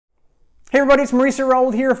Hey everybody, it's Mauricio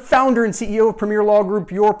Raoul here, founder and CEO of Premier Law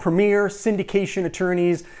Group, your premier syndication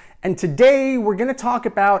attorneys. And today we're going to talk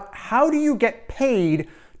about how do you get paid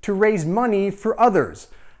to raise money for others?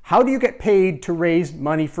 How do you get paid to raise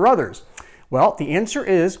money for others? Well, the answer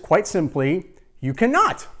is quite simply, you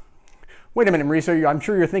cannot. Wait a minute, Mauricio, I'm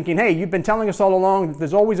sure you're thinking, hey, you've been telling us all along that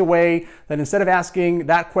there's always a way that instead of asking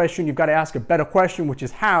that question, you've got to ask a better question, which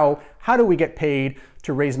is how? How do we get paid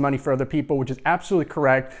to raise money for other people, which is absolutely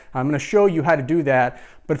correct. I'm going to show you how to do that.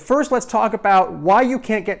 But first, let's talk about why you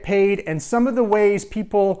can't get paid and some of the ways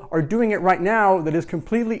people are doing it right now that is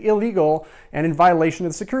completely illegal and in violation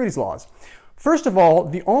of the securities laws. First of all,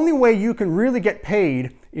 the only way you can really get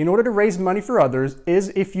paid in order to raise money for others is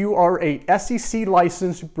if you are a SEC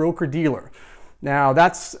licensed broker-dealer. Now,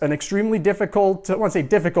 that's an extremely difficult, I won't say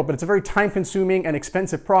difficult, but it's a very time-consuming and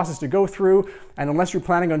expensive process to go through. And unless you're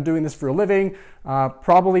planning on doing this for a living,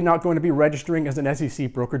 probably not going to be registering as an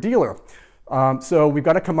SEC broker-dealer. So we've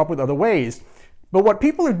got to come up with other ways. But what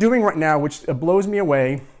people are doing right now, which blows me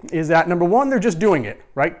away, is that number one, they're just doing it,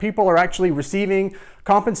 right? People are actually receiving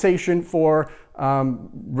compensation for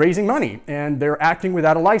raising money, and they're acting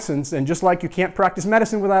without a license. And just like you can't practice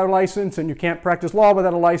medicine without a license and you can't practice law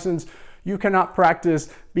without a license, you cannot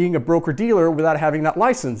practice being a broker-dealer without having that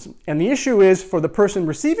license. And the issue is for the person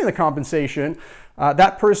receiving the compensation,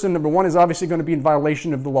 that person, number one, is obviously going to be in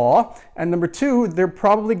violation of the law. And number two, they're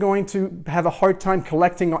probably going to have a hard time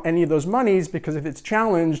collecting any of those monies because if it's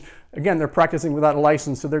challenged, again, they're practicing without a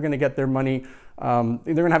license, so they're going to get their money, they're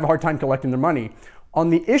going to have a hard time collecting their money.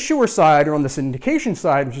 On the issuer side or on the syndication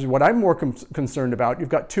side, which is what I'm more concerned about, you've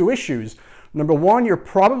got two issues. Number one, you're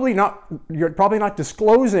probably not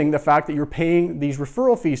disclosing the fact that you're paying these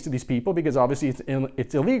referral fees to these people because obviously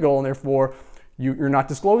it's illegal and therefore you're not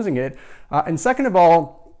disclosing it. And second of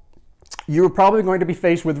all, you're probably going to be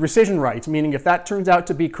faced with rescission rights, meaning if that turns out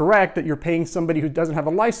to be correct, that you're paying somebody who doesn't have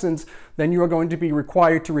a license, then you are going to be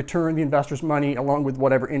required to return the investor's money along with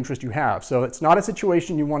whatever interest you have. So it's not a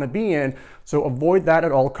situation you want to be in, so avoid that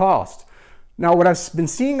at all costs. Now, what I've been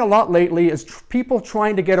seeing a lot lately is people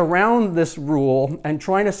trying to get around this rule and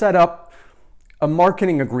trying to set up a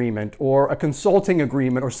marketing agreement or a consulting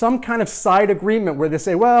agreement or some kind of side agreement where they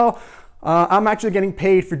say, well, I'm actually getting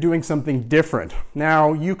paid for doing something different.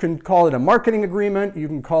 Now, you can call it a marketing agreement, you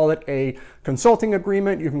can call it a consulting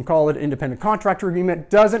agreement, you can call it an independent contractor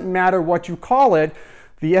agreement. Doesn't matter what you call it.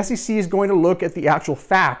 The SEC is going to look at the actual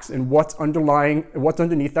facts and what's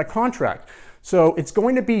underneath that contract. So it's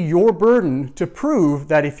going to be your burden to prove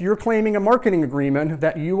that if you're claiming a marketing agreement,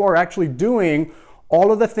 that you are actually doing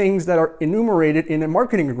all of the things that are enumerated in a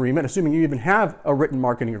marketing agreement, assuming you even have a written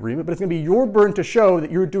marketing agreement, but it's going to be your burden to show that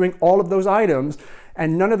you're doing all of those items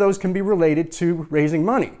and none of those can be related to raising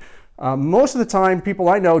money. Most of the time, people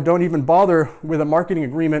I know don't even bother with a marketing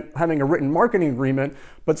agreement, having a written marketing agreement,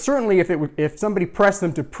 but certainly if somebody pressed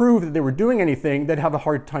them to prove that they were doing anything, they'd have a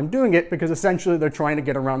hard time doing it because essentially they're trying to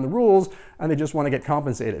get around the rules and they just want to get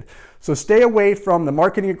compensated. So stay away from the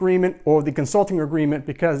marketing agreement or the consulting agreement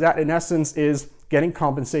because that in essence is getting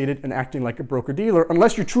compensated and acting like a broker-dealer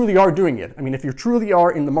unless you truly are doing it. I mean, if you truly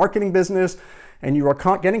are in the marketing business and you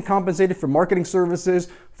are getting compensated for marketing services,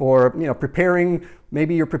 for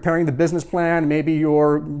maybe you're preparing the business plan, maybe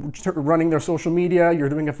you're running their social media, you're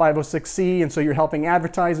doing a 506c, and so you're helping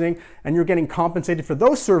advertising, and you're getting compensated for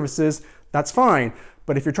those services, that's fine.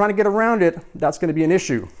 But if you're trying to get around it, that's going to be an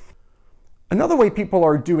issue. Another way people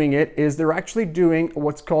are doing it is they're actually doing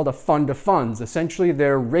what's called a fund of funds. Essentially,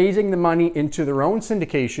 they're raising the money into their own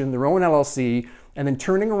syndication, their own LLC, and then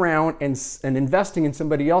turning around and investing in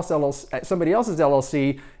somebody else's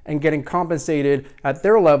LLC and getting compensated at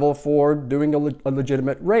their level for doing a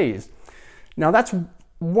legitimate raise. Now, that's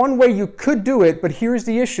one way you could do it, but here's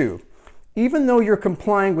the issue. Even though you're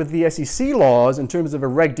complying with the SEC laws in terms of a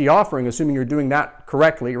Reg D offering, assuming you're doing that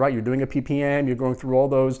correctly, right? You're doing a PPM, you're going through all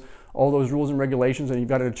those rules and regulations, and you've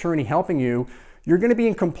got an attorney helping you, you're going to be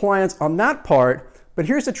in compliance on that part. But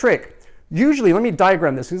here's the trick. Usually, let me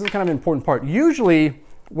diagram this. This is kind of an important part. Usually,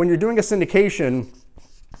 when you're doing a syndication,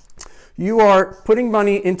 you are putting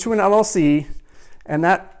money into an LLC, and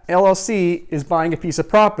that LLC is buying a piece of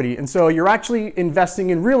property. And so you're actually investing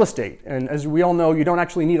in real estate. And as we all know, you don't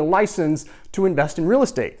actually need a license to invest in real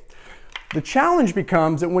estate. The challenge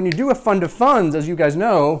becomes that when you do a fund of funds, as you guys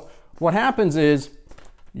know, what happens is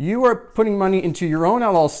you are putting money into your own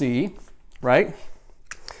LLC, right?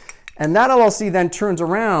 And that LLC then turns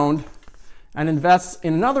around and invests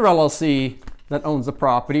in another LLC that owns the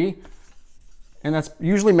property, and that's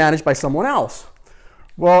usually managed by someone else.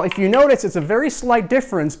 Well, if you notice, it's a very slight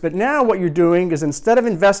difference, but now what you're doing is instead of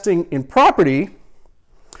investing in property,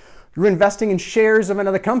 You're investing in shares of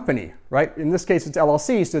another company, right? In this case, it's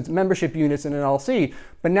LLC, so it's membership units in an LLC.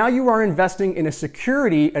 But now you are investing in a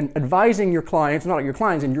security and advising your clients, not your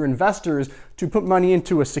clients, and your investors to put money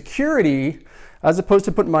into a security as opposed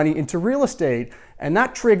to put money into real estate. And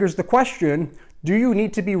that triggers the question, do you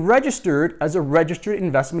need to be registered as a registered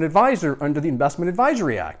investment advisor under the Investment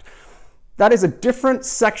Advisory Act? That is a different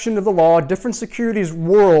section of the law, a different securities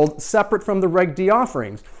world, separate from the Reg D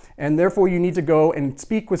offerings. And therefore you need to go and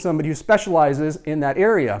speak with somebody who specializes in that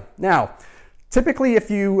area. Now, typically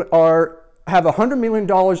if you have $100 million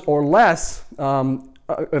or less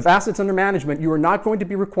of assets under management, you are not going to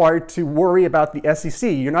be required to worry about the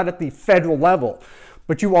SEC. You're not at the federal level,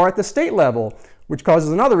 but you are at the state level, which causes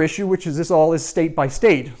another issue, which is this all is state by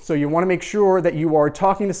state. So you want to make sure that you are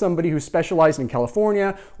talking to somebody who's specialized in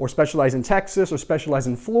California or specialized in Texas or specialized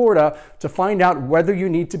in Florida to find out whether you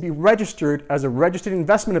need to be registered as a registered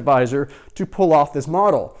investment advisor to pull off this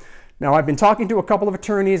model. Now, I've been talking to a couple of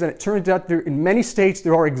attorneys, and it turns out in many states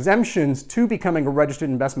there are exemptions to becoming a registered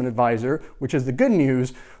investment advisor, which is the good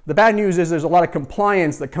news. The bad news is there's a lot of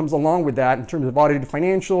compliance that comes along with that in terms of audited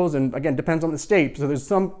financials, and again, depends on the state. So there's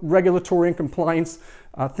some regulatory and compliance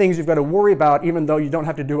things you've got to worry about, even though you don't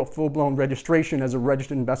have to do a full-blown registration as a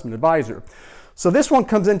registered investment advisor. So this one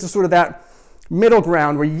comes into sort of that middle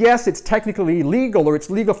ground where, yes, it's technically legal, or it's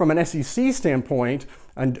legal from an SEC standpoint,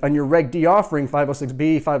 and your Reg D offering,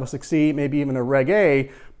 506B, 506C, maybe even a Reg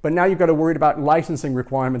A, but now you've got to worry about licensing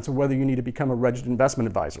requirements and whether you need to become a registered investment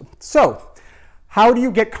advisor. So, how do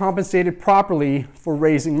you get compensated properly for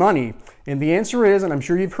raising money? And the answer is, and I'm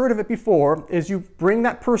sure you've heard of it before, is you bring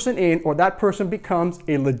that person in, or that person becomes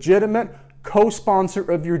a legitimate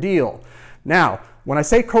co-sponsor of your deal. Now, when I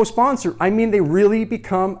say co-sponsor, I mean they really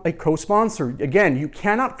become a co-sponsor. Again, you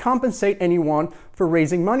cannot compensate anyone for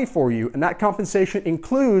raising money for you, and that compensation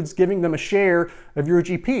includes giving them a share of your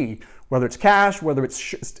GP. Whether it's cash, whether it's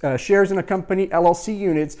shares in a company, LLC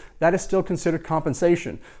units, that is still considered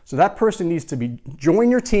compensation. So that person needs to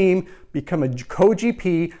join your team, become a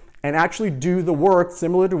co-GP, and actually do the work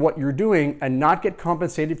similar to what you're doing and not get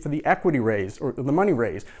compensated for the equity raise or the money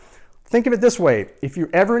raise. Think of it this way. If you're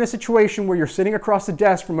ever in a situation where you're sitting across the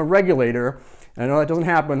desk from a regulator, and I know that doesn't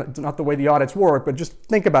happen, it's not the way the audits work, but just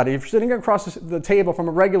think about it. If you're sitting across the table from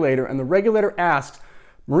a regulator and the regulator asks,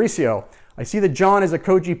 Mauricio, I see that John is a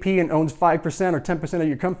co-GP and owns 5% or 10% of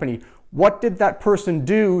your company. What did that person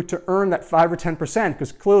do to earn that 5 or 10%?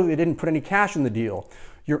 Because clearly they didn't put any cash in the deal.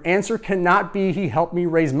 Your answer cannot be, he helped me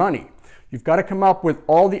raise money. You've got to come up with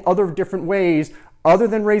all the other different ways other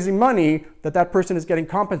than raising money that person is getting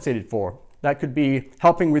compensated for. That could be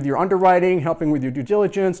helping with your underwriting, helping with your due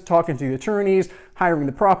diligence, talking to the attorneys, hiring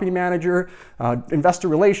the property manager, investor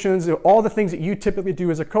relations, all the things that you typically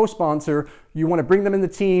do as a co-sponsor. You want to bring them in the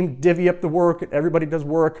team, divvy up the work, everybody does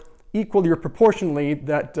work equally or proportionally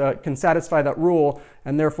that can satisfy that rule,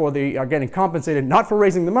 and therefore they are getting compensated not for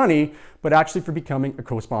raising the money, but actually for becoming a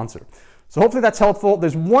co-sponsor. So hopefully that's helpful.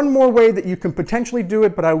 There's one more way that you can potentially do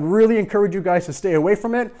it, but I really encourage you guys to stay away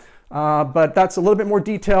from it. But that's a little bit more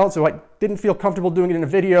detailed, so I didn't feel comfortable doing it in a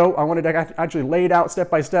video. I wanted to actually lay it out step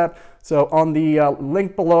by step. So on the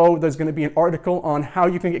link below, there's going to be an article on how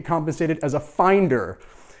you can get compensated as a finder.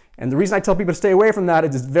 And the reason I tell people to stay away from that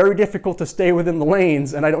is it's very difficult to stay within the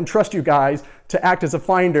lanes, and I don't trust you guys to act as a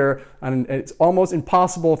finder, and it's almost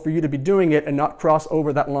impossible for you to be doing it and not cross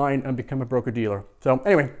over that line and become a broker-dealer. So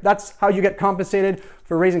anyway, that's how you get compensated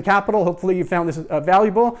for raising capital. Hopefully you found this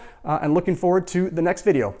valuable, and looking forward to the next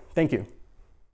video. Thank you.